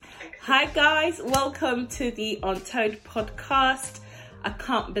Hi guys, welcome to the Untold podcast. I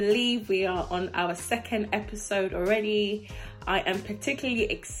can't believe we are on our second episode already. I am particularly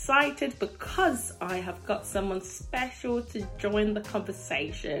excited because I have got someone special to join the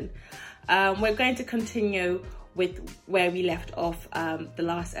conversation. We're going to continue with where we left off the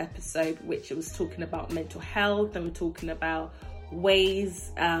last episode, which was talking about mental health, and we're talking about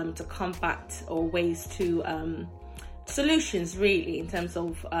ways to combat, or ways to solutions really, in terms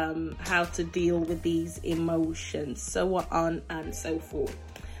of how to deal with these emotions, so on and so forth.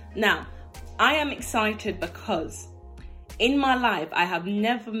 Now, I am excited because in my life I have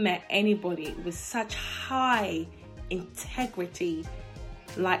never met anybody with such high integrity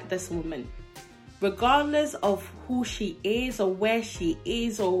like this woman. Regardless of who she is or where she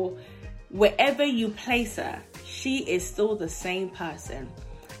is or wherever you place her, she is still the same person,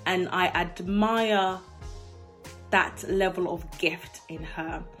 and I admire that level of gift in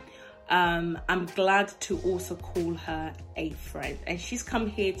her. I'm glad to also call her a friend, and she's come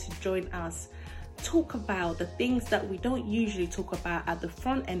here to join us, talk about the things that we don't usually talk about at the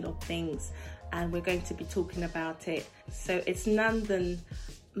front end of things, and we're going to be talking about it. So it's none than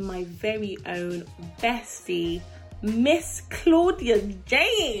my very own bestie, Miss Claudia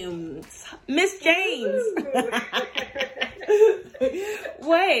James. Miss James.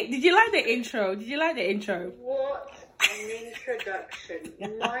 Wait, did you like the intro? What an introduction.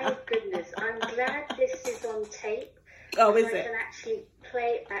 My goodness. I'm glad this is on tape. Oh, is I it? can actually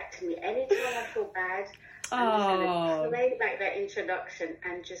play it back to me. Anytime I feel bad, I'm just going to play back that introduction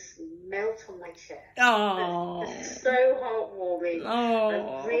and just melt on my chair. Oh, that's so heartwarming.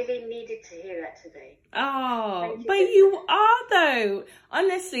 I really needed to hear that today. Oh, but you are though.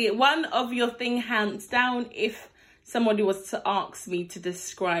 Honestly, one of your thing, hands down, if somebody was to ask me to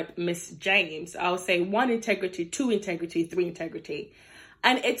describe Miss James, I'll say 1, integrity, 2, integrity, 3, integrity.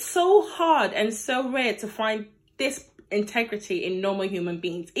 And it's so hard and so rare to find this integrity in normal human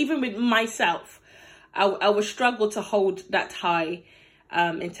beings. Even with myself, I would struggle to hold that high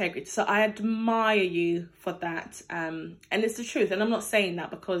integrity. So I admire you for that. And it's the truth. And I'm not saying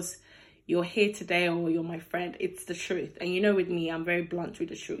that because you're here today or you're my friend. It's the truth. And you know, with me, I'm very blunt with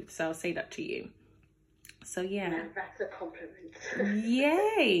the truth. So I'll say that to you. So yeah. No, that's a compliment.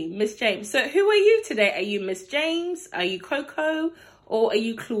 Yay, Miss James. So who are you today? Are you Miss James? Are you Coco? Or are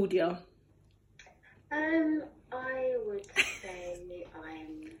you Claudia? I would say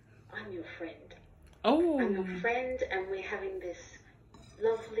I'm your friend. Oh. I'm your friend, and we're having this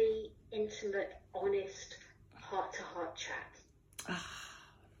lovely, intimate, honest, heart-to-heart chat.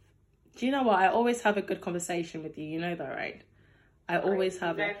 Do you know what? I always have a good conversation with you. You know that, right? I always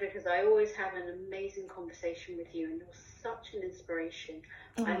have it. Because I always have an amazing conversation with you, and you're such an inspiration.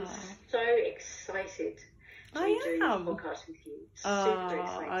 I'm so excited to be doing this podcast with you. Super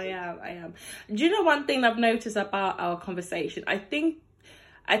excited. I am. Do you know one thing I've noticed about our conversation? I think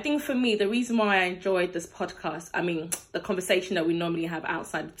for me, the reason why I enjoyed this podcast, I mean, the conversation that we normally have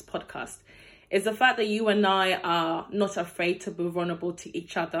outside this podcast, is the fact that you and I are not afraid to be vulnerable to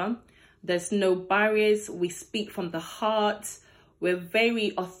each other. There's no barriers. We speak from the heart. We're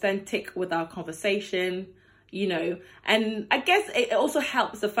very authentic with our conversation, you know. And I guess it also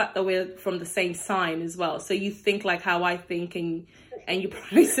helps the fact that we're from the same sign as well. So you think like how I think, and you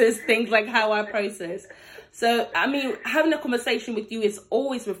process things like how I process. So, I mean, having a conversation with you is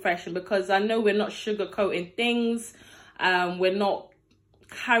always refreshing, because I know we're not sugarcoating things. We're not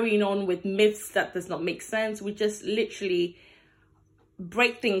carrying on with myths that does not make sense. We just literally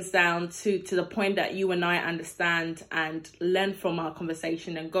break things down to the point that you and I understand and learn from our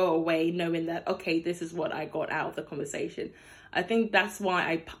conversation and go away knowing that, okay, this is what I got out of the conversation. I think that's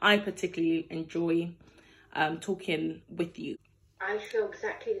why I particularly enjoy talking with you. I feel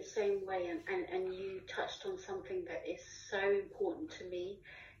exactly the same way, and you touched on something that is so important to me,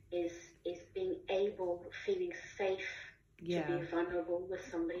 is being able, feeling safe to be vulnerable with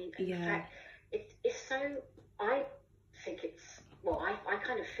somebody. In fact, it's so, I think it's, well, I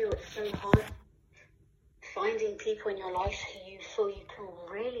kind of feel it's so hard finding people in your life who you feel you can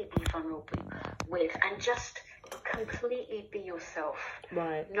really be vulnerable with and just completely be yourself.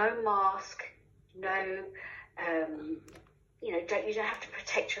 Right. No mask, no, you don't have to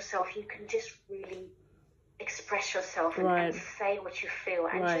protect yourself. You can just really express yourself and say what you feel,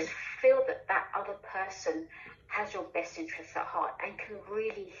 and just feel that other person has your best interests at heart and can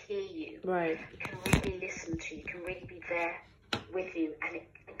really hear you. Right. Can really listen to you, can really be there with you, and it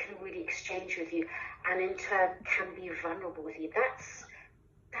can really exchange with you, and in turn can be vulnerable with you.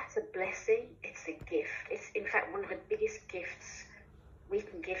 That's a blessing. It's a gift. It's in fact one of the biggest gifts we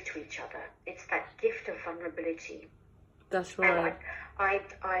can give to each other. It's that gift of vulnerability. That's right.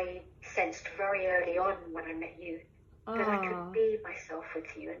 I sensed very early on when I met you that I could be myself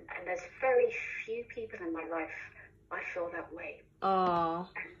with you, and there's very few people in my life I feel that way. And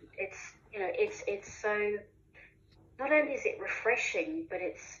it's, you know, it's so, not only is it refreshing, but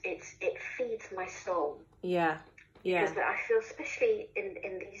it feeds my soul. Yeah. Because I feel, especially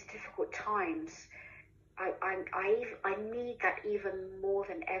in these difficult times, I need that even more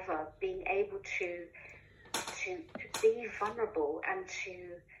than ever, being able to be vulnerable and to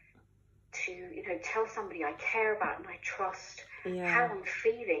you know, tell somebody I care about and I trust how I'm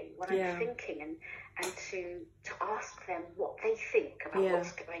feeling, what I'm thinking, and to ask them what they think about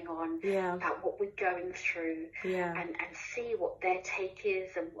what's going on, about what we're going through, and see what their take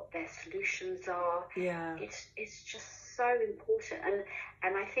is and what their solutions are. It's just so important,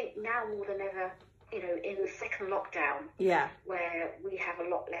 and I think now more than ever, you know, in the second lockdown, where we have a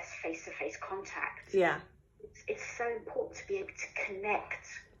lot less face-to-face contact, it's so important to be able to connect.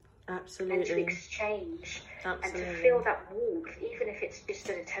 Absolutely. And to exchange. Absolutely. And to feel that warmth, even if it's just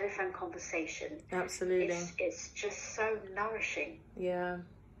in a telephone conversation. Absolutely. It's just so nourishing. Yeah.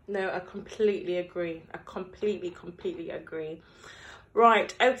 No, I completely agree. I completely agree.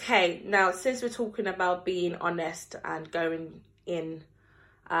 Right. Okay. Now, since we're talking about being honest and going in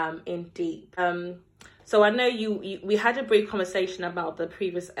deep, so I know we had a brief conversation about the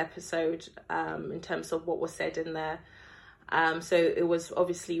previous episode, in terms of what was said in there. So it was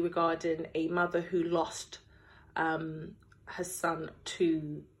obviously regarding a mother who lost her son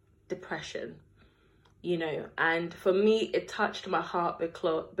to depression, you know, and for me it touched my heart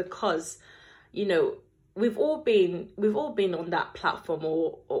because, you know, we've all been on that platform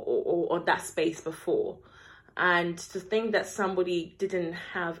or on that space before, and to think that somebody didn't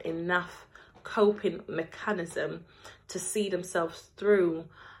have enough coping mechanism to see themselves through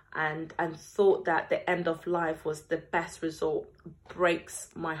and thought that the end of life was the best result breaks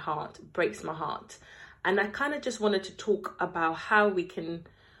my heart. And I kind of just wanted to talk about how we can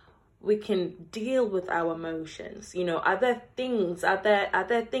deal with our emotions. You know, are there things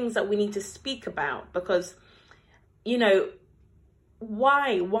that we need to speak about? Because, you know,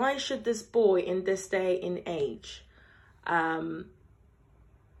 why should this boy in this day and age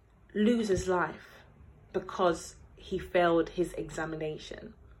lose his life because he failed his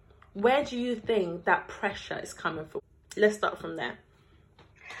examination? Where do you think that pressure is coming from? Let's start from there.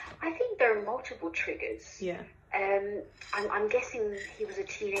 I think there are multiple triggers. Yeah. I'm guessing he was a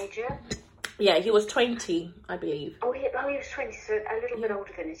teenager. Yeah, he was 20, I believe. Oh, he was 20, so a little bit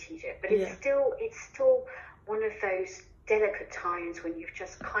older than a teenager. But it's still one of those delicate times when you've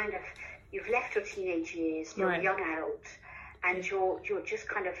left your teenage years, you're a young adult, and you're just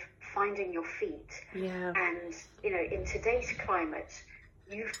kind of finding your feet. Yeah. And, you know, in today's climate,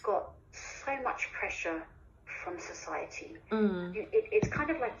 you've got so much pressure from society. It's kind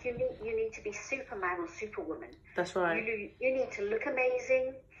of like you need to be Superman or Superwoman. That's right. You need to look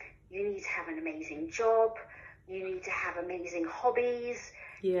amazing. You need to have an amazing job. You need to have amazing hobbies.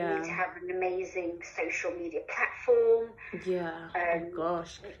 Yeah. You need to have an amazing social media platform. Yeah. Oh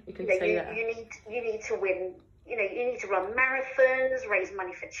gosh, you can say that. You need to win. You know, you need to run marathons, raise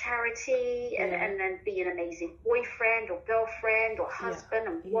money for charity, and then be an amazing boyfriend or girlfriend or husband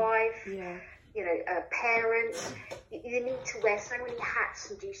and wife. Yeah. You know, parents. You need to wear so many hats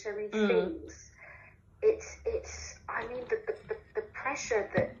and do so many things. It's. I mean, the pressure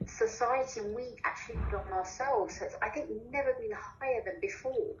that society and we actually put on ourselves has, I think, never been higher than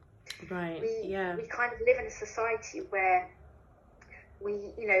before. Right. We kind of live in a society where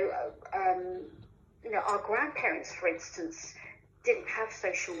we, our grandparents, for instance, didn't have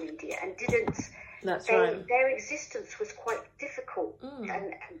social media and didn't. That's right. Their existence was quite difficult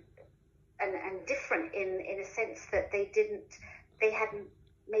and different in a sense that they had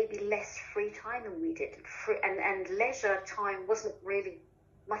maybe less free time than we did, and leisure time wasn't really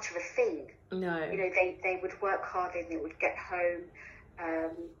much of a thing. No. You know, they would work hard and they would get home,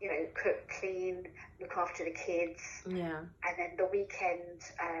 cook, clean, look after the kids. Yeah. And then the weekend,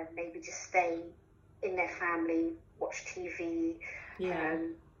 maybe just stay in their family, watch TV. Yeah.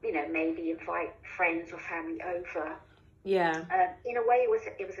 Maybe invite friends or family over. Yeah. In a way,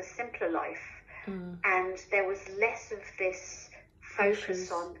 it was a simpler life, and there was less of this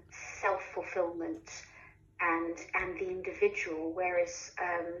focus on self-fulfillment and the individual. Whereas,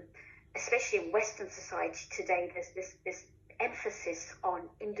 especially in Western society today, there's this emphasis on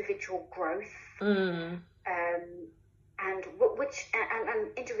individual growth, and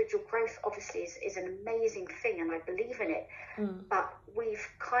individual growth obviously is an amazing thing, and I believe in it. But we've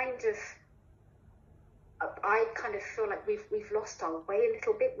I kind of feel like we've lost our way a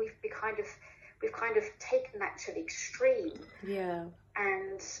little bit. We've kind of taken that to the extreme. Yeah.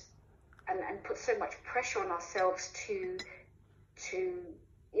 and put so much pressure on ourselves to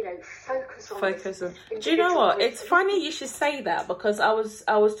focus on. Do you know what? It's funny you should say that, because I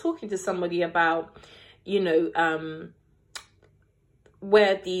was talking to somebody about,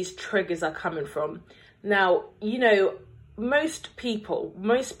 where these triggers are coming from. Now, most people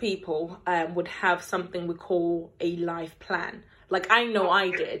would have something we call a life plan. Like, I know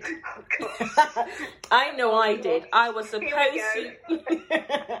I did. I know I did. I was supposed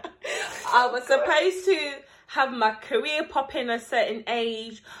to have my career pop in at a certain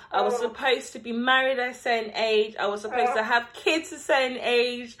age. I was supposed to be married at a certain age. I was supposed to have kids at a certain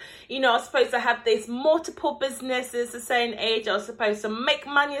age. I was supposed to have these multiple businesses at a certain age. I was supposed to make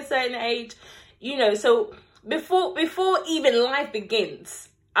money at a certain age. So before even life begins,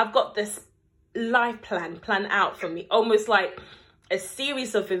 I've got this life plan out for me, almost like a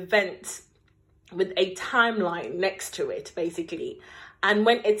series of events with a timeline next to it, basically. And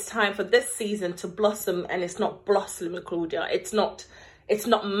when it's time for this season to blossom, and it's not blossoming, Claudia, it's not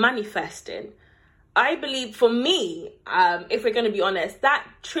manifesting, I believe, for me, if we're going to be honest, that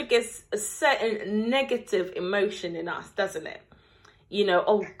triggers a certain negative emotion in us, doesn't it?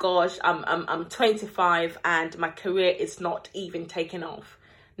 Oh gosh, I'm 25 and my career is not even taking off.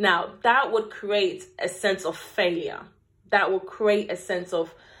 Now, that would create a sense of failure. That will create a sense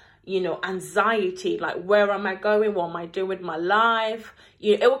of, anxiety, like, where am I going? What am I doing with my life?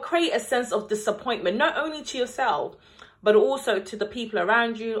 It will create a sense of disappointment, not only to yourself, but also to the people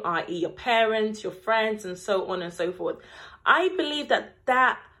around you, i.e. your parents, your friends, and so on and so forth. I believe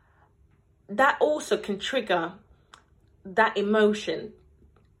that also can trigger that emotion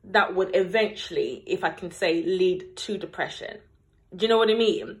that would eventually, if I can say, lead to depression. Do you know what I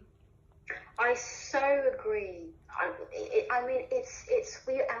mean? I so agree. I mean,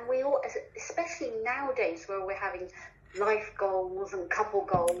 we all, especially nowadays, where we're having life goals and couple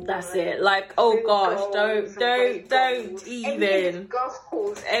goals. That's it. Like, oh gosh, don't even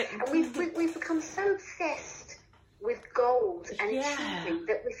goals. And we've become so obsessed with goals and achieving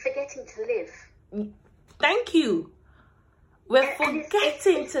that we're forgetting to live. Thank you. We're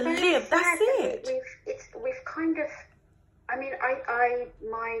forgetting to live. That's it. We've kind of. I mean,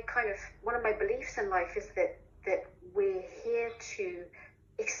 one of my beliefs in life is that we're here to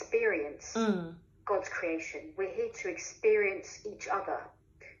experience God's creation. We're here to experience each other.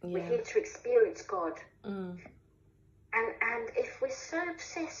 Yeah. We're here to experience God. And if we're so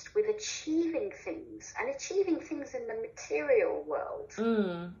obsessed with achieving things in the material world,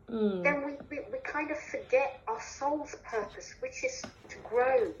 then we kind of forget our soul's purpose, which is to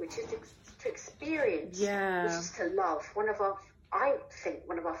grow, which is to experience, which is to love. I think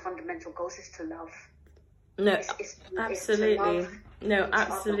one of our fundamental goals is to love. No, absolutely. No,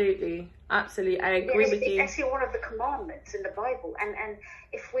 absolutely. Absolutely. I agree with you. It's actually one of the commandments in the Bible. And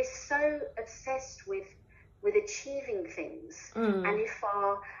if we're so obsessed with achieving things, and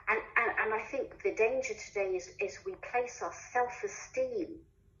I think the danger today is we place our self-esteem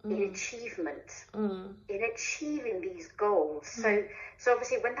in achievement, in achieving these goals. So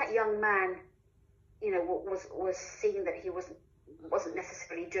obviously when that young man, was seeing that he wasn't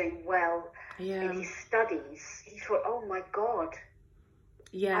necessarily doing well in his studies, he thought, oh my God,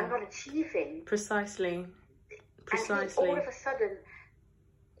 I'm not achieving. Precisely. And all of a sudden,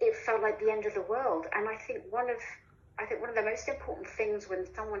 it felt like the end of the world. And I think one of the most important things when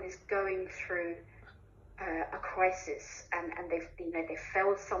someone is going through a crisis and they've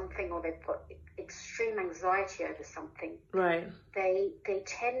failed something, or they've got extreme anxiety over something, right? They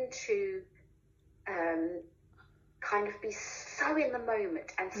tend to kind of be so in the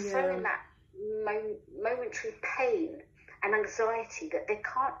moment and so in that momentary pain and anxiety that they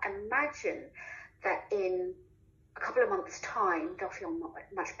can't imagine that in a couple of months' time they'll feel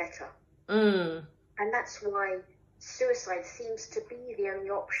much better. And that's why suicide seems to be the only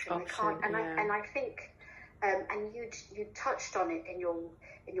option. They can't, I think, and you touched on it in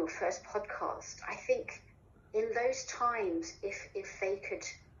your first podcast. I think in those times, if they could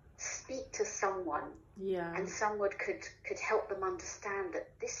speak to someone, and someone could help them understand that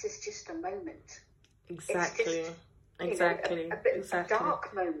this is just a moment. Exactly. It's just, a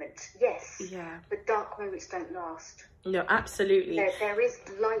dark moment, yes. Yeah. But dark moments don't last. No, absolutely. There is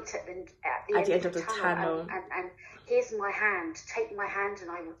light at the end of the tunnel. And here's my hand. Take my hand,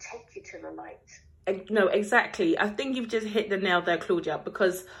 and I will take you to the light. No, exactly. I think you've just hit the nail there, Claudia,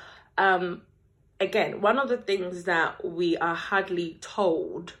 because again, one of the things that we are hardly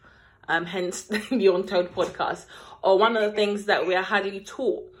told, hence the Untold podcast, or one of the things that we are hardly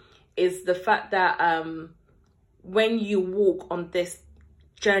taught, is the fact that when you walk on this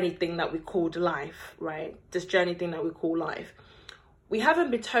journey thing that we called life, right? This journey thing that we call life, we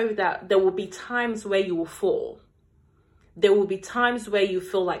haven't been told that there will be times where you will fall. There will be times where you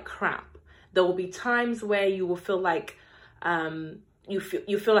feel like crap. There will be times where you will feel like you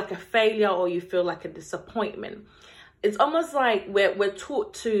feel like a failure, or you feel like a disappointment. It's almost like we're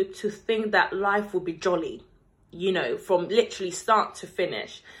taught to think that life will be jolly, you know, from literally start to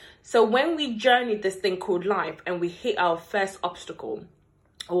finish. So when we journey this thing called life and we hit our first obstacle,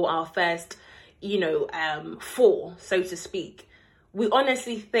 or our first, fall, so to speak, we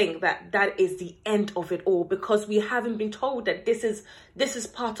honestly think that that is the end of it all, because we haven't been told that this is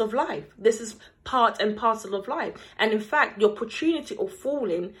part of life. This is part and parcel of life. And in fact, the opportunity of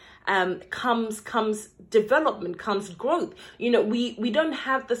falling comes development, comes growth. You know, we don't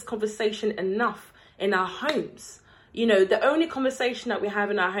have this conversation enough in our homes. You know, the only conversation that we have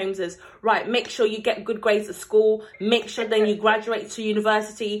in our homes is, right, make sure you get good grades at school, make sure then you graduate to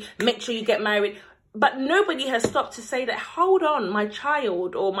university, make sure you get married. But nobody has stopped to say that, hold on, my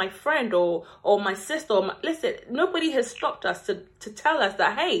child or my friend or my sister, listen, nobody has stopped us to tell us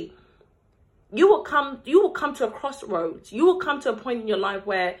that, hey, you will come to a crossroads. You will come to a point in your life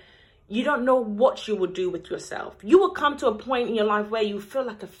where you don't know what you will do with yourself. You will come to a point in your life where you feel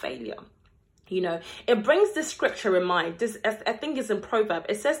like a failure. You know, it brings this scripture in mind. This, I think, is in Proverbs.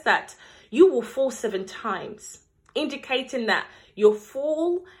 It says that you will fall 7 times, indicating that you'll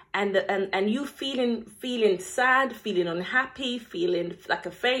fall and you feeling sad, feeling unhappy, feeling like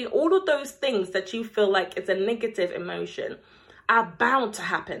a failure. All of those things that you feel like it's a negative emotion are bound to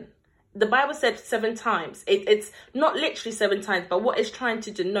happen. The Bible said 7 times. It's not literally 7 times, but what it's trying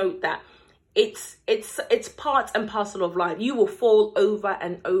to denote that it's part and parcel of life. You will fall over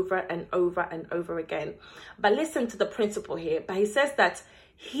and over and over and over again. But listen to the principle here. But he says that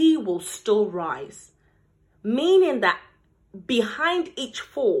he will still rise, meaning that behind each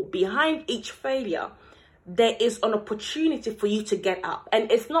fall, behind each failure, there is an opportunity for you to get up.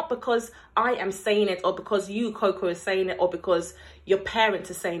 And it's not because I am saying it, or because you, Coco, is saying it, or because your parents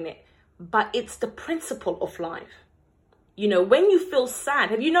are saying it, but it's the principle of life. You know, when you feel sad,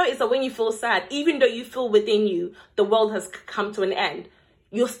 have you noticed that when you feel sad, even though you feel within you the world has come to an end,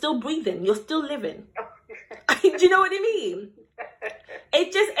 you're still breathing, you're still living. Do you know what I mean?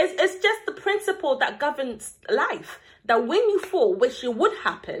 It's just the principle that governs life. That when you fall, which it would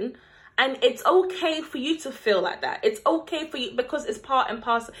happen, and it's okay for you to feel like that. It's okay for you, because it's part and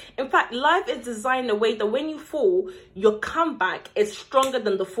parcel. In fact, life is designed in a way that when you fall, your comeback is stronger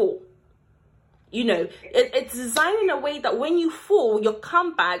than the fall. You know, it's designed in a way that when you fall, your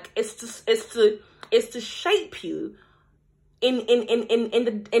comeback is to shape you in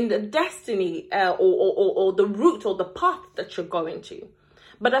the destiny or the route or the path that you're going to.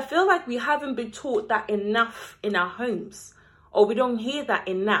 But I feel like we haven't been taught that enough in our homes, or we don't hear that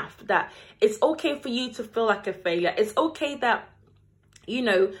enough, that it's okay for you to feel like a failure. It's okay that, you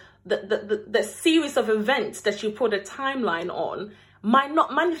know, the series of events that you put a timeline on might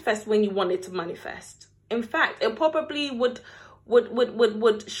not manifest when you want it to manifest. In fact, it probably would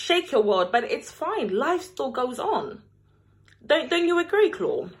shake your world, but it's fine. Life still goes on. Don't you agree,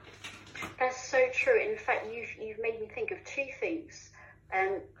 Claude? That's so true. In fact, you've made me think of 2 things.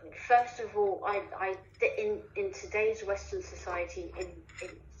 First of all, I in today's Western society,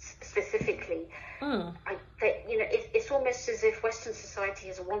 specifically, it's almost as if Western society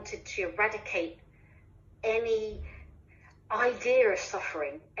has wanted to eradicate any idea of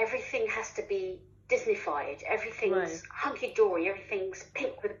suffering. Everything has to be Disneyfied. Everything's hunky-dory. Everything's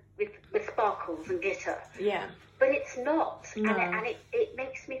pink with sparkles and glitter. Yeah. But it's not. No. And it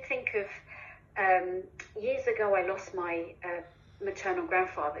makes me think of years ago, I lost my maternal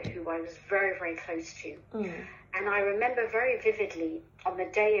grandfather, who I was very, very close to. And I remember very vividly on the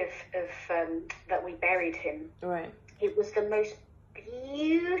day of that we buried him. Right. It was the most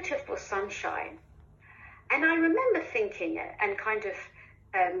beautiful sunshine. And I remember thinking and kind of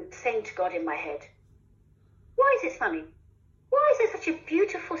saying to God in my head, why is it sunny? Why is there such a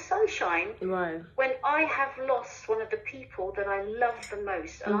beautiful sunshine when I have lost one of the people that I love the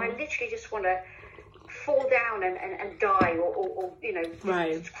most? And I literally just want to fall down and die or you know,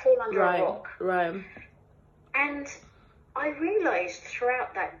 just fall under a rock. Right. And I realised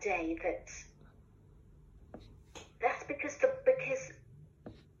throughout that day that that's because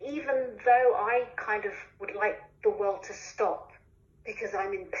even though I kind of would like the world to stop because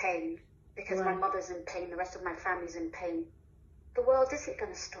I'm in pain, because my mother's in pain, the rest of my family's in pain, the world isn't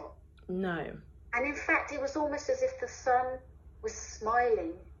going to stop. No. And in fact, it was almost as if the sun was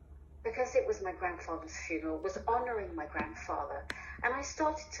smiling because it was my grandfather's funeral, was honouring my grandfather. And I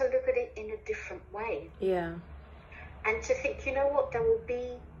started to look at it in a different way. Yeah. And to think, you know what, there will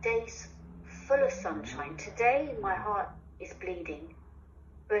be days full of sunshine. Today, my heart is bleeding.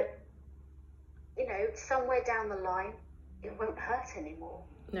 somewhere down the line, it won't hurt anymore.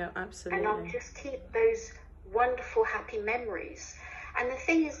 No, absolutely. And I'll just keep those wonderful, happy memories. And the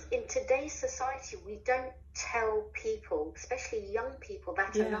thing is, in today's society, we don't tell people, especially young people,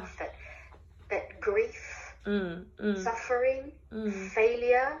 that enough, that grief, suffering,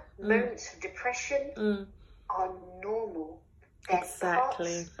 failure, moments of depression are normal. They're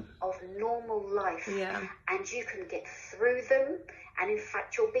parts of normal life. Yeah. And you can get through them. And in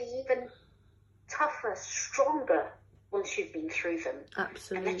fact, you'll be even tougher, stronger once you've been through them.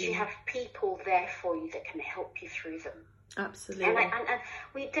 Absolutely. And that you have people there for you that can help you through them. Absolutely. And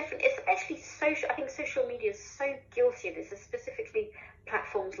we definitely, especially social, I think social media is so guilty of this, specifically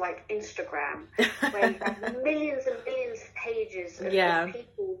platforms like Instagram, where you have millions and millions of pages of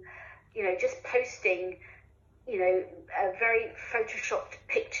people, just posting, very photoshopped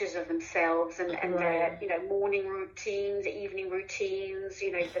pictures of themselves and their, morning routines, evening routines,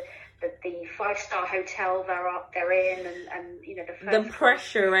 the 5-star hotel they're in, and the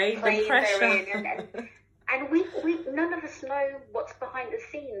pressure, right? The pressure. And we none of us know what's behind the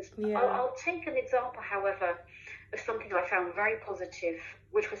scenes. Yeah. I'll take an example, however, of something I found very positive,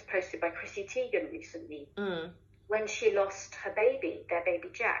 which was posted by Chrissy Teigen recently, when she lost their baby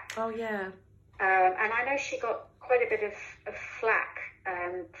Jack. Oh, yeah. And I know she got quite a bit of flack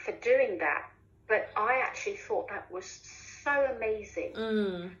for doing that, but I actually thought that was so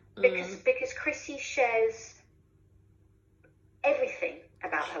amazing because Chrissy shares everything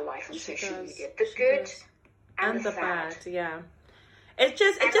about her life on social media, the good and the bad. Yeah. It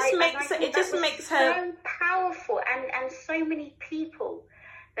just makes her so powerful, and so many people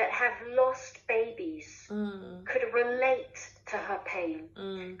that have lost babies could relate to her pain,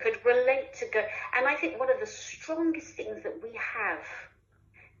 could relate to go. And I think one of the strongest things that we have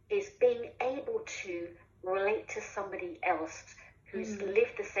is being able to relate to somebody else who's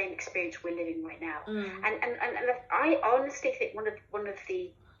lived the same experience we're living right now. And I honestly think one of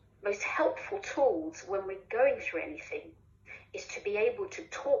the most helpful tools when we're going through anything is to be able to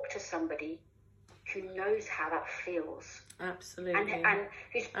talk to somebody who knows how that feels. Absolutely. And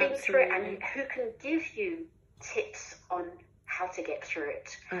who's been through it, and who can give you tips on how to get through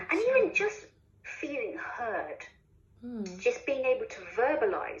it. Absolutely. And even just feeling heard, just being able to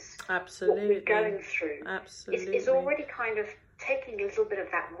verbalize what we're going through is already kind of taking a little bit of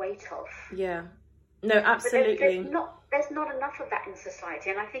that weight off. Yeah. No, absolutely. There's not enough of that in society,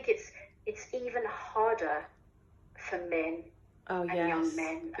 and I think it's even harder for men. Oh, and yes. young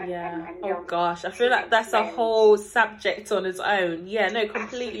men. And oh gosh, I feel like that's a whole subject on its own. Yeah, no,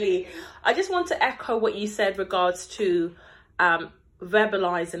 completely. Absolutely. I just want to echo what you said regards to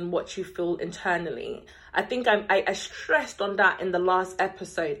verbalizing what you feel internally. I think I stressed on that in the last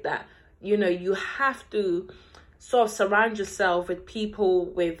episode, that you have to sort of surround yourself with people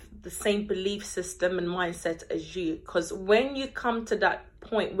with the same belief system and mindset as you, because when you come to that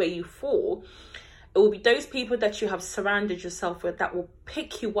point where you fall, it will be those people that you have surrounded yourself with that will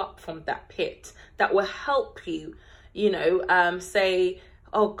pick you up from that pit, that will help you, say,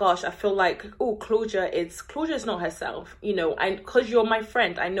 oh gosh, I feel like, Claudia is not herself, and because you're my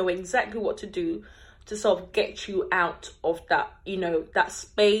friend, I know exactly what to do to sort of get you out of that, that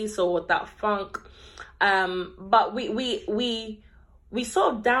space or that funk. But we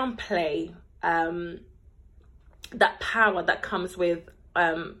sort of downplay that power that comes with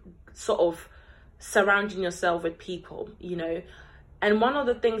sort of surrounding yourself with people, And one of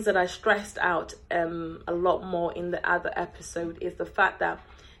the things that I stressed out a lot more in the other episode is the fact that,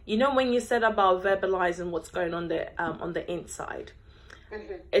 when you said about verbalizing what's going on the inside,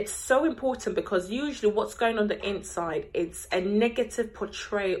 it's so important, because usually what's going on the inside, it's a negative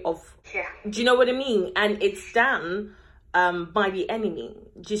portrayal of, do you know what I mean? And it's done by the enemy.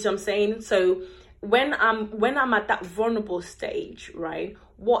 Do you see what I'm saying? So when I'm at that vulnerable stage, right,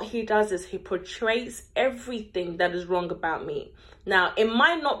 what he does is he portrays everything that is wrong about me. Now, it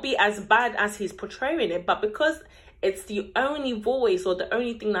might not be as bad as he's portraying it, but because it's the only voice or the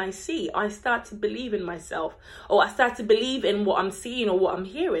only thing I see, I start to believe in myself, or I start to believe in what I'm seeing or what I'm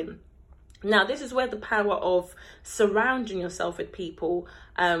hearing. Now, this is where the power of surrounding yourself with people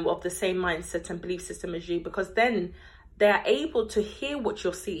of the same mindset and belief system as you, because then they're able to hear what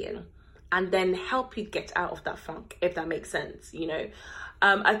you're seeing and then help you get out of that funk, if that makes sense,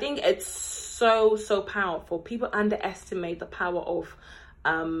 I think it's so powerful. People underestimate the power of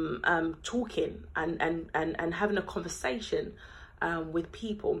talking and having a conversation with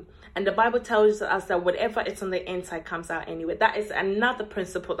people. And the Bible tells us that whatever is on the inside comes out anyway. That is another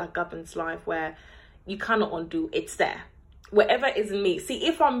principle that governs life, where you cannot undo. It's there. Whatever is in me. See,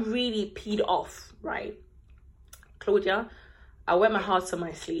 if I'm really peed off, right, Claudia, I wear my heart on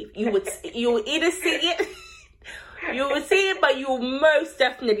my sleeve. You'll either see it, you will see it, but you'll most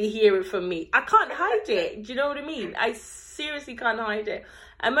definitely hear it from me. I can't hide it. Do you know what I mean? I seriously can't hide it.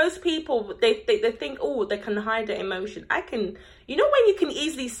 And most people, they think, oh, they can hide their emotion. I can, you know, when you can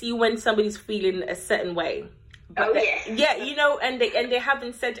easily see when somebody's feeling a certain way. But yeah, you know, and they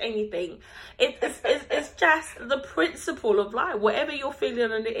haven't said anything. It's just the principle of life. Whatever you're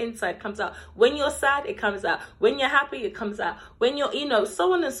feeling on the inside comes out. When you're sad, it comes out. When you're happy, it comes out. When you're, you know,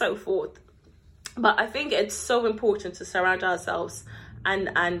 so on and so forth. But I think it's so important to surround ourselves and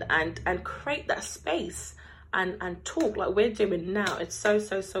create that space and talk like we're doing now. It's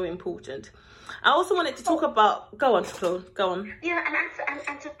so important. I also wanted to talk about. Go on, Claude. Go on. Yeah,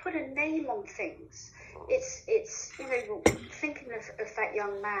 and to put a name on things. It's you know, thinking of that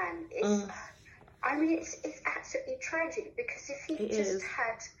young man. I mean, it's absolutely tragic, because if he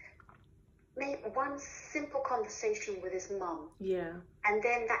had made one simple conversation with his mum, and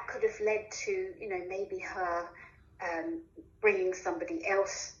then that could have led to, you know, maybe her bringing somebody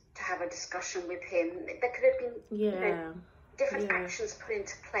else to have a discussion with him. There could have been you know, different actions put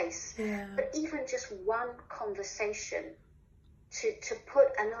into place, but even just one conversation to put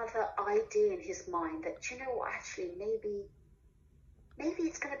another idea in his mind that, you know what, actually maybe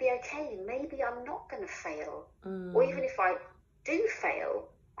it's going to be okay, maybe I'm not going to fail, or even if I do fail,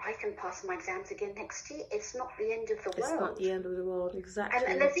 I can pass my exams again next year. It's not the end of the world. It's not the end of the world, exactly.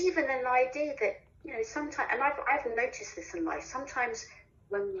 And there's even an idea that, you know, sometimes, and I've noticed this in life, sometimes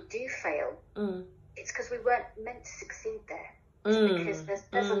when we do fail, it's because we weren't meant to succeed there. It's because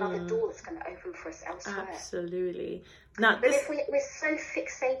there's another door that's going to open for us elsewhere. Absolutely. Now, but if we're so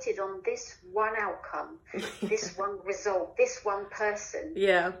fixated on this one outcome, this one result, this one person,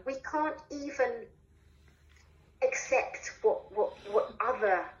 we can't even accept what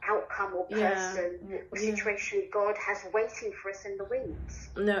other outcome or person or situation God has waiting for us in the wings.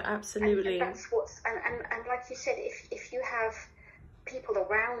 No, absolutely. And that's what's and like you said, if you have people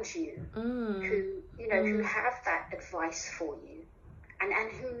around you who, you know, who have that advice for you and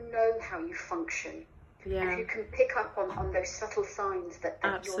who know how you function, and who can pick up on those subtle signs that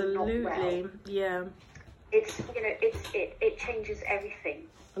you're not well. It's, you know, it changes everything.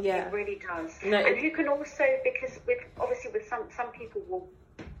 It really does. And who can also, because with some people will,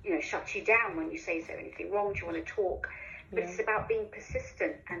 you know, shut you down when you say, is there anything wrong, do you want to talk? But it's about being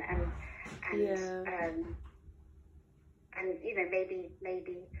persistent and you know,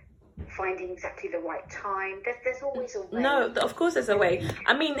 maybe finding exactly the right time. There's always a way. No, of course there's a way.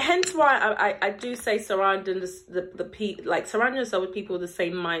 I mean, hence why I do say surrounding surround yourself with people with the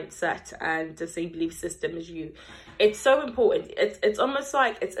same mindset and the same belief system as you. It's so important. It's almost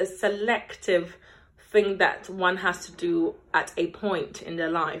like it's a selective thing that one has to do at a point in their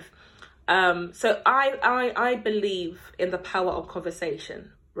life. So I believe in the power of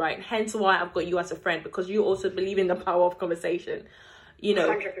conversation, right? Hence why I've got you as a friend, because you also believe in the power of conversation. You know,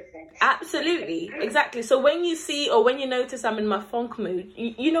 100%. Absolutely, exactly. So when you see or when you notice I'm in my funk mood,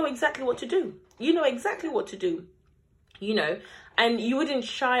 you know exactly what to do. You know exactly what to do, you know, and you wouldn't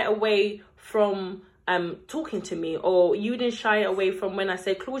shy away from talking to me, or you wouldn't shy away from when I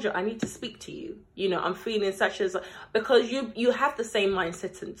say, Claudia, I need to speak to you. You know, I'm feeling such as, because you have the same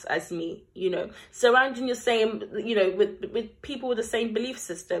mindset as me, you know, surrounding your same, you know, with people with the same belief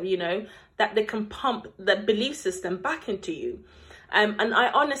system, you know, that they can pump that belief system back into you. And I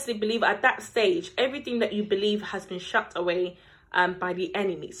honestly believe at that stage, everything that you believe has been shut away by the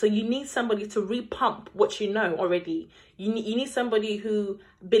enemy. So you need somebody to repump what you know already. You need somebody who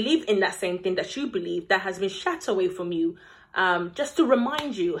believes in that same thing that you believe that has been shut away from you, just to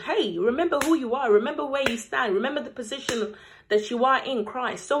remind you, hey, remember who you are, remember where you stand, remember the position that you are in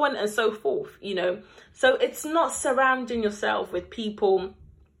Christ, so on and so forth, you know. So it's not surrounding yourself with people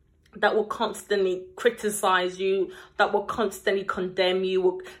that will constantly criticize you, that will constantly condemn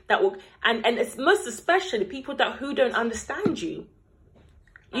you, and it's most especially people who don't understand you.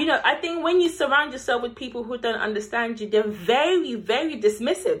 You know, I think when you surround yourself with people who don't understand you, they're very, very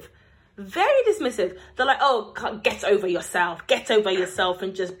dismissive. Very dismissive. They're like, oh, get over yourself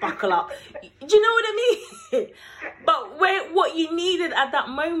and just buckle up. Do you know what I mean? But what you needed at that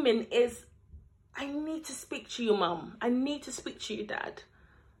moment is, I need to speak to you, mum. I need to speak to you, dad.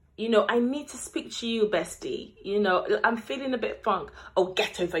 You know, I need to speak to you, bestie. You know, I'm feeling a bit funk. Oh,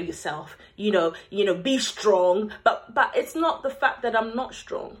 get over yourself. You know, be strong. But it's not the fact that I'm not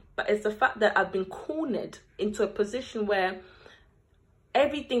strong, but it's the fact that I've been cornered into a position where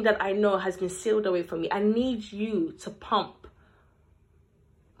everything that I know has been sealed away from me. I need you to pump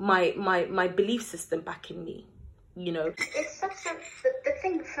my belief system back in me. You know, it's such the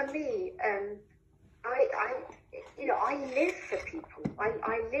thing for me. I live for people.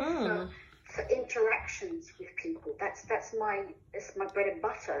 I live for interactions with people. That's my bread and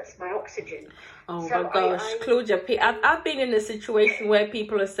butter. It's my oxygen. Oh my gosh, Claudia, I've been in a situation where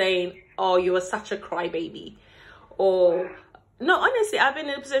people are saying, "Oh, you are such a crybaby," or no, honestly, I've been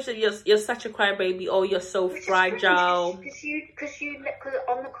in a position you're such a crybaby, or you're so fragile. Because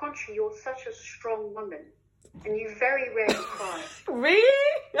on the contrary, you're such a strong woman. And you very rarely cry.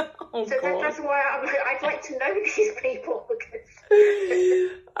 Really? Oh, so that's why I'd like to know these people. Because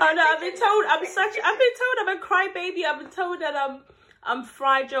oh no, I've been told I'm a crybaby. I've been told that I'm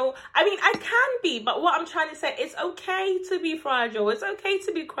fragile. I mean, I can be, but what I'm trying to say, it's okay to be fragile. It's okay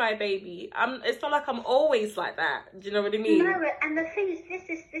to be crybaby. It's not like I'm always like that. Do you know what I mean? No, and the thing is,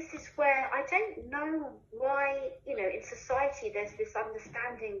 this is where I don't know why, in society there's this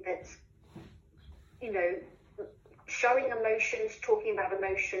understanding that, showing emotions, talking about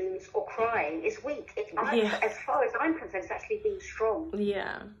emotions, or crying is weak. As far as I'm concerned, it's actually being strong.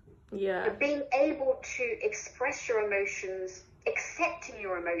 Yeah. But being able to express your emotions, accepting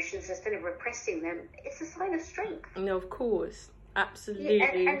your emotions instead of repressing them, it's a sign of strength. No, of course. Absolutely.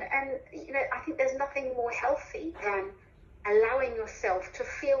 Yeah, and I think there's nothing more healthy than allowing yourself to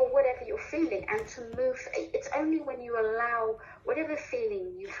feel whatever you're feeling and to move. It's only when you allow whatever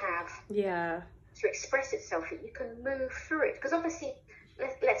feeling you have to express itself that you can move through it. Because obviously,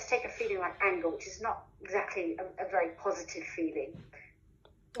 let's take a feeling like anger, which is not exactly a very positive feeling.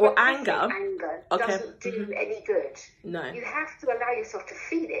 Or anger doesn't do any good. No. You have to allow yourself to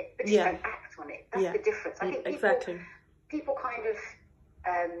feel it, but you don't act on it. That's the difference. I think people kind of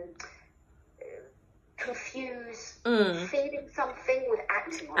confuse feeling something with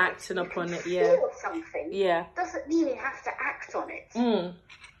acting on it. Acting upon it, feel something doesn't mean you have to act on it.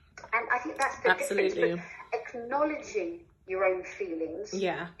 And I think that's the difference. But acknowledging your own feelings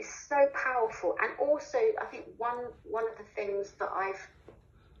is so powerful. And also, I think one of the things that I've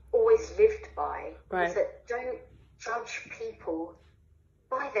always lived by is that don't judge people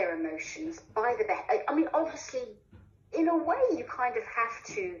by their emotions, by I mean, obviously, in a way, you kind of have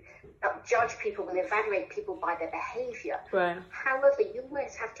to judge people and evaluate people by their behaviour. Right. However, you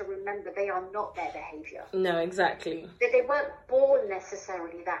always have to remember they are not their behaviour. No, exactly. They weren't born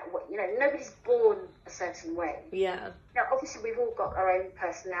necessarily that way. Nobody's born a certain way. Yeah. Now, obviously, we've all got our own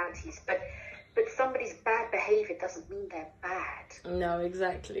personalities, but somebody's bad behaviour doesn't mean they're bad. No,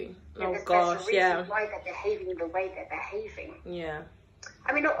 exactly. There's a reason why they're behaving the way they're behaving. Yeah.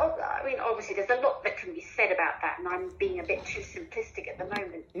 I mean, obviously, there's a lot that can be said about that, and I'm being a bit too simplistic at the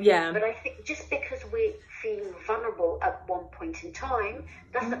moment. Yeah. But I think just because we're feeling vulnerable at one point in time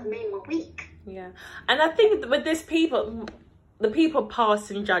doesn't mean we're weak. Yeah. And I think with this the people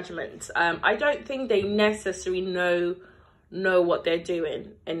passing judgment, I don't think they necessarily know what they're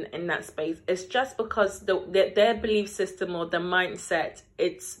doing in that space. It's just because their belief system or their mindset,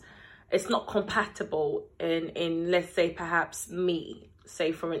 it's not compatible in let's say perhaps me,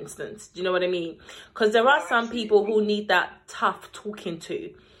 say for instance. Do you know what I mean? Because there are some people who need that tough talking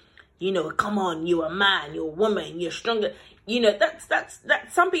to. Come on, you're a man, you're a woman, you're stronger. That's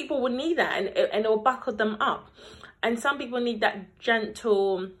some people would need that, and it'll buckle them up. And some people need that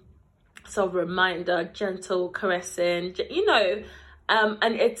gentle sort of reminder, gentle caressing,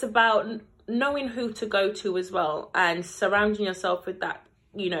 and it's about knowing who to go to as well, and surrounding yourself with that,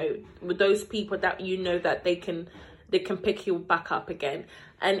 with those people that that they can pick you back up again.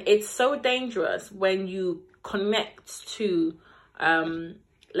 And it's so dangerous when you connect to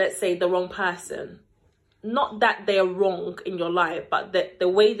let's say the wrong person. Not that they're wrong in your life, but the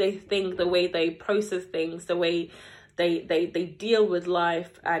way they think, the way they process things, the way they deal with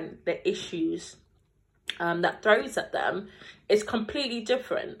life and the issues that throws at them is completely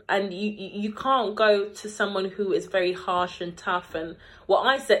different. And you can't go to someone who is very harsh and tough, and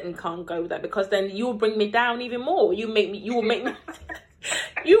I certainly can't go there, because then you'll bring me down even more. You will make me you will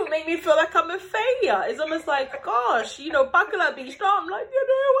make me feel like I'm a failure. It's almost like, gosh, buckle up, be strong. I'm like,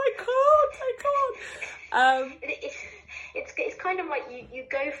 I can't. It's kind of like you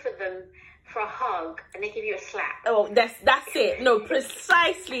go for them for a hug and they give you a slap. Oh, that's it. No,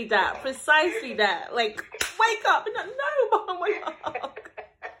 precisely that. Like, wake up. No, Mom, wake up.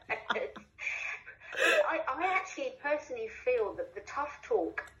 I actually personally feel that the tough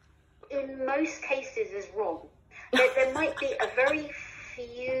talk in most cases is wrong. There might be a very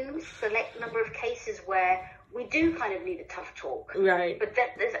few select number of cases where we do kind of need a tough talk. Right. But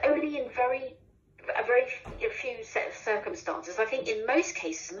there's only in a very few set of circumstances. I think in most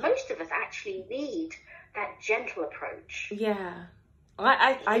cases, most of us actually need that gentle approach. Yeah.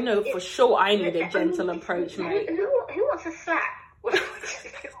 I know for sure I need a gentle approach, mate. Who wants a slap?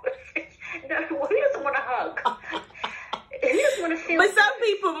 No, who doesn't want a hug? want to feel. But some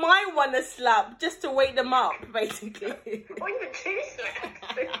people might want to slap just to wake them up, basically. Or even 2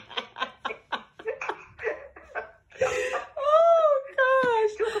 slaps. Oh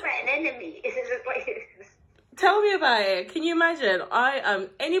gosh! Talk about an enemy. Tell me about it. Can you imagine?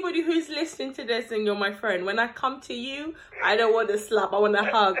 Anybody who's listening to this and you're my friend, when I come to you, I don't want to slap. I want a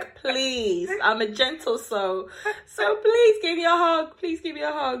hug. Please. I'm a gentle soul. So please give me a hug. Please give me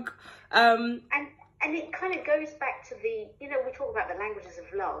a hug. And it kind of goes back to the, we talk about the languages of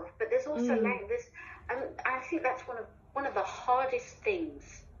love, but there's also languages, and I think that's one of the hardest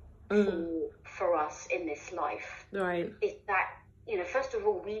things for us in this life. Right. Is that, first of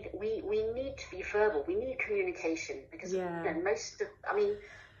all, we need to be verbal. We need communication because some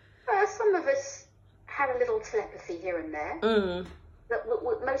of us have a little telepathy here and there. But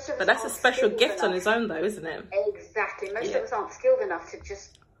most of us. But that's a special gift on its own, though, isn't it? Exactly. Most of us aren't skilled enough to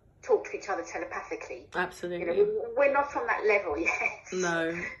just talk to each other telepathically. Absolutely. We're not on that level yet.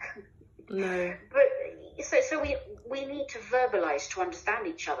 No. But so we need to verbalize to understand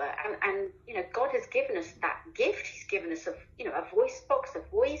each other, and God has given us that gift. He's given us a voice box, a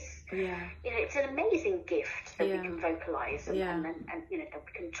voice. Yeah. It's an amazing gift that we can vocalize and that we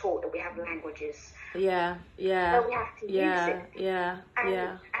can talk, that we have languages. Yeah. But we have to use it. And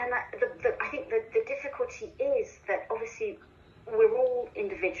I think the difficulty is that obviously we're all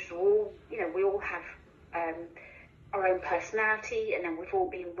individuals. We all have our own personality, and then we've all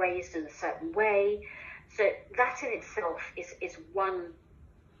been raised in a certain way. So that in itself is one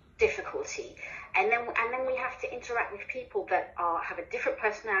difficulty, and then we have to interact with people that have a different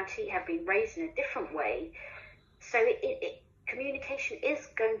personality, have been raised in a different way. So communication is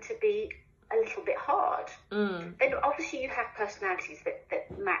going to be a little bit hard. Then obviously you have personalities that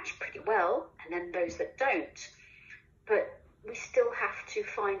match pretty well, and then those that don't. But we still have to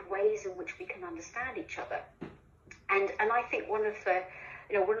find ways in which we can understand each other. And I think one of the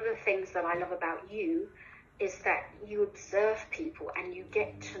things that I love about you is that you observe people and you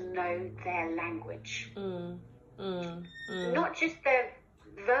get to know their language. Not just their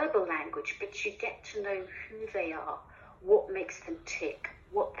verbal language, but you get to know who they are, what makes them tick,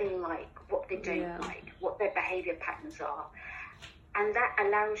 what they like, what they don't like, what their behavior patterns are. And that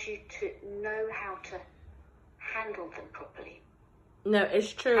allows you to know how to handle them properly. No,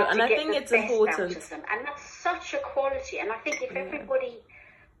 it's true. And I think it's important. And that's such a quality. And I think if everybody,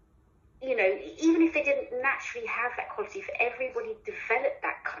 even if they didn't naturally have that quality, if everybody developed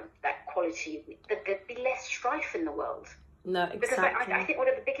that quality, there'd be less strife in the world. No, exactly. Because I think one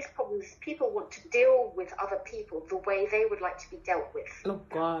of the biggest problems is people want to deal with other people the way they would like to be dealt with. Oh,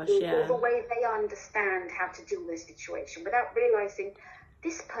 gosh, or the way they understand how to deal with a situation, without realising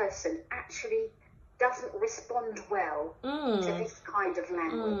this person actually doesn't respond well to this kind of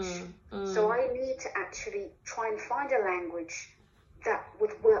language. So I need to actually try and find a language that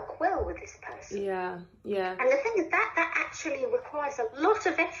would work well with this person. Yeah. And the thing is that actually requires a lot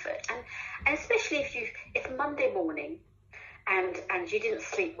of effort, and especially if it's Monday morning and you didn't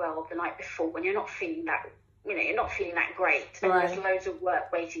sleep well the night before, when you're not feeling that great, and there's loads of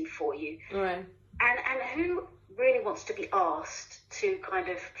work waiting for you. Right. And who really wants to be asked to kind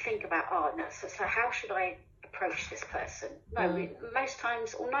of think about, so how should I approach this person? No, most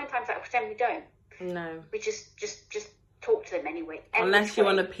times, or 9 times out of 10, we don't. No. We just talk to them anyway. Unless you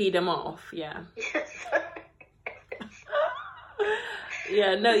want to pee them off, yeah. Yes.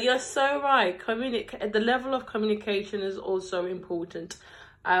 Yeah, no, you're so right. The level of communication is also important.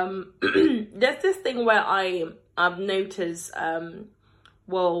 There's this thing where I've noticed,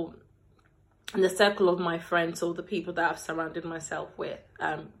 in the circle of my friends, or the people that I've surrounded myself with,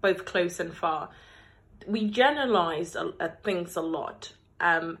 both close and far, we generalize things a lot.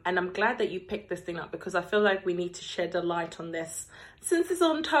 And I'm glad that you picked this thing up, because I feel like we need to shed a light on this, since it's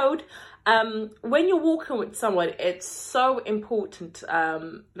untold. When you're walking with someone, it's so important,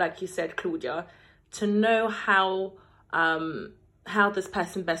 like you said, Claudia, to know how this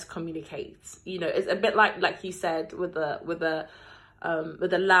person best communicates. It's a bit like you said with the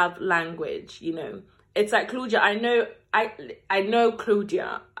love language. It's like, Claudia, I know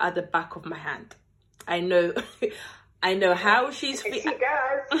Claudia at the back of my hand. I know how she's feeling. She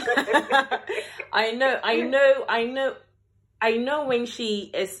does. I know when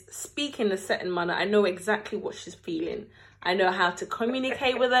she is speaking in a certain manner. I know exactly what she's feeling. I know how to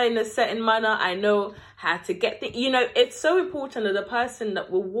communicate with her in a certain manner. I know how to get it's so important that the person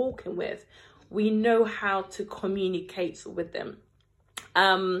that we're walking with, we know how to communicate with them.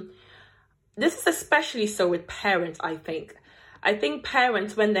 This is especially so with parents, I think. I think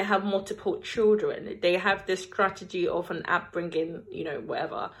parents, when they have multiple children, they have this strategy of an upbringing,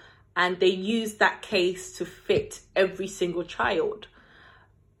 whatever. and they use that case to fit every single child,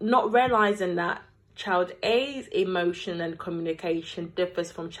 not realizing that child A's emotion and communication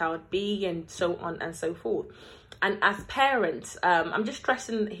differs from child B, and so on and so forth. And as parents, I'm just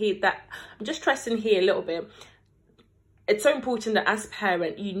stressing here a little bit. It's so important that as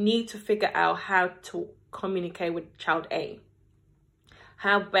parent, you need to figure out how to communicate with child A,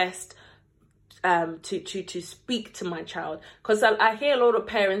 how best to speak to my child. Because I hear a lot of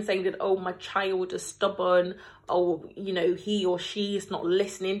parents saying that, oh, my child is stubborn, oh, you know, he or she is not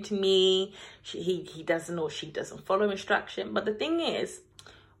listening to me, he doesn't or she doesn't follow instruction. But the thing is,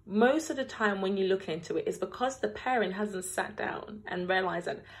 most of the time when you look into it, it's because the parent hasn't sat down and realized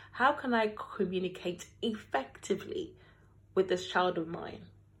that, how can I communicate effectively with this child of mine?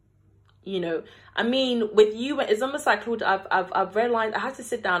 You know, I mean, with you, it's almost like, Claude, I've realized I had to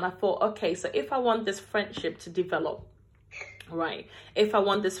sit down. I thought, okay, so if I want this friendship to develop, right, if I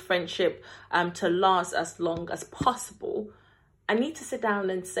want this friendship to last as long as possible, I need to sit down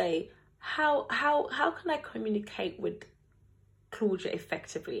and say, how can I communicate with Claudia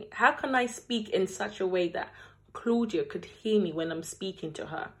effectively? How can I speak in such a way that Claudia could hear me when I'm speaking to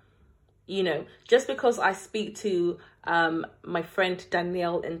her? You know, just because I speak to my friend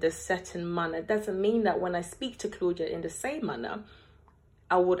Danielle in this certain manner doesn't mean that when I speak to Claudia in the same manner,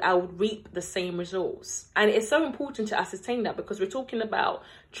 I would reap the same results. And it's so important to ascertain that, because we're talking about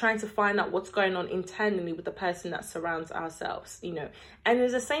trying to find out what's going on internally with the person that surrounds ourselves, you know. And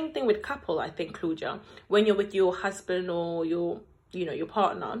it's the same thing with couple, I think, Claudia, when you're with your husband or your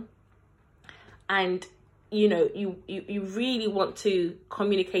partner, and you know, you really want to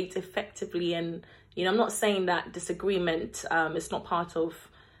communicate effectively. And, you know, I'm not saying that disagreement is not part of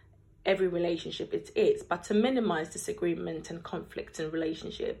every relationship, it is, but to minimize disagreement and conflict in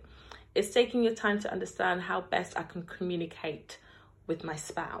relationship, it's taking your time to understand how best I can communicate with my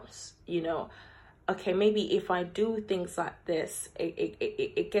spouse. You know, okay, maybe if I do things like this,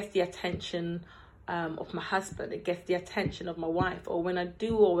 it gets the attention of my husband, it gets the attention of my wife, or when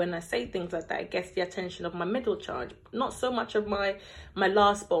I say things like that, it gets the attention of my middle child, not so much of my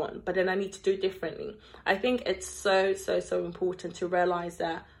last born, but then I need to do differently. I think it's so important to realize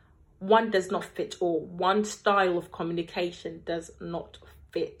that one does not fit all. One style of communication does not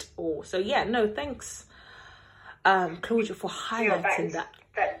fit all. So yeah, no, thanks, Claudia, for highlighting that.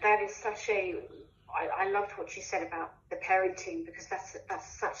 That is such a, I loved what you said about the parenting, because that's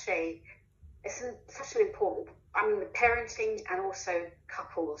such an important, I mean, with parenting and also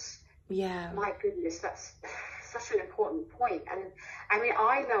couples. Yeah. My goodness, that's such an important point. And I mean,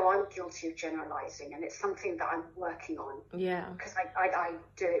 I know I'm guilty of generalizing, and it's something that I'm working on. Yeah. Because I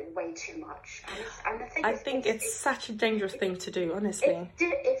do it way too much. And the thing I think it's such a dangerous thing to do, honestly.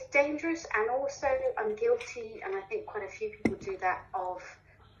 It's dangerous, and also I'm guilty, and I think quite a few people do that, of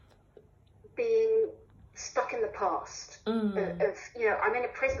being stuck in the past. Of, you know, I'm in a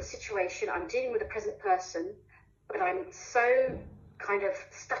present situation, I'm dealing with a present person, but I'm so kind of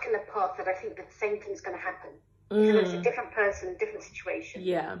stuck in the past that I think the same thing's going to happen. Even though it's a different person, different situation.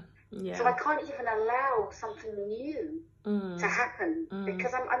 Yeah. So I can't even allow something new to happen,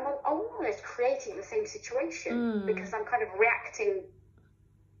 because I'm almost creating the same situation, because I'm kind of reacting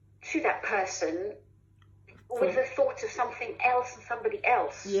to that person with the thought of something else and somebody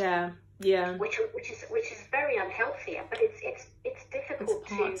else. Yeah. Which is very unhealthy, but it's difficult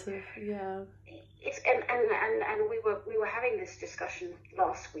It's and we were having this discussion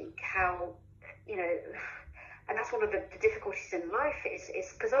last week, how, you know, and that's one of the difficulties in life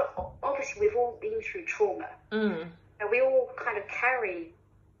is because obviously we've all been through trauma, and we all kind of carry,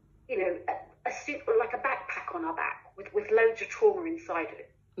 you know, a suit, like a backpack on our back with loads of trauma inside of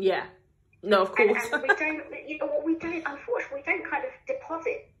it. Yeah. No, of course. And we don't, you know, unfortunately, we don't kind of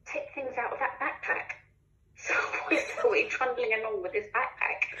take things out of that backpack. So we're trundling along with this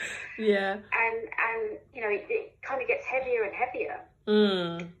backpack. Yeah. And you know, it kind of gets heavier and heavier.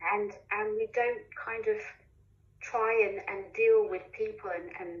 And we don't kind of try and deal with people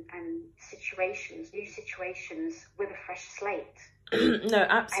and situations, new situations, with a fresh slate. No,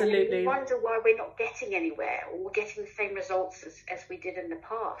 absolutely. And we wonder why we're not getting anywhere, or we're getting the same results as we did in the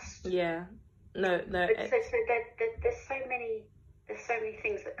past. Yeah. No. But so there's so many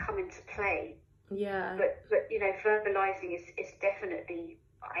things that come into play. Yeah. But you know, verbalizing is definitely,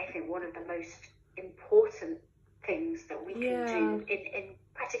 I think, one of the most important things that we can do in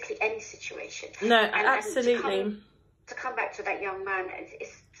practically any situation. No, absolutely. And to come back to that young man,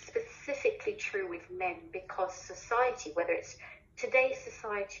 it's specifically true with men, because society, whether it's today's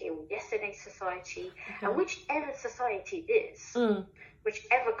society or yesterday's society, and whichever society it is,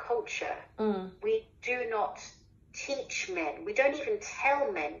 whichever culture, we do not teach men. We don't even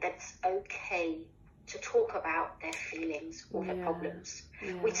tell men that it's okay to talk about their feelings or their problems.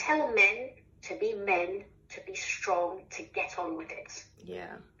 Yeah. We tell men, to be strong, to get on with it.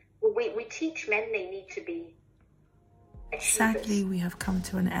 Yeah. Well, we teach men they need to be achievers. Sadly, we have come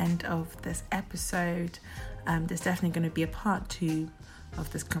to an end of this episode. There's definitely going to be a part 2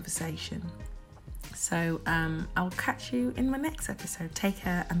 of this conversation. So I'll catch you in my next episode. Take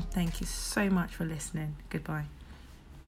care, and thank you so much for listening. Goodbye.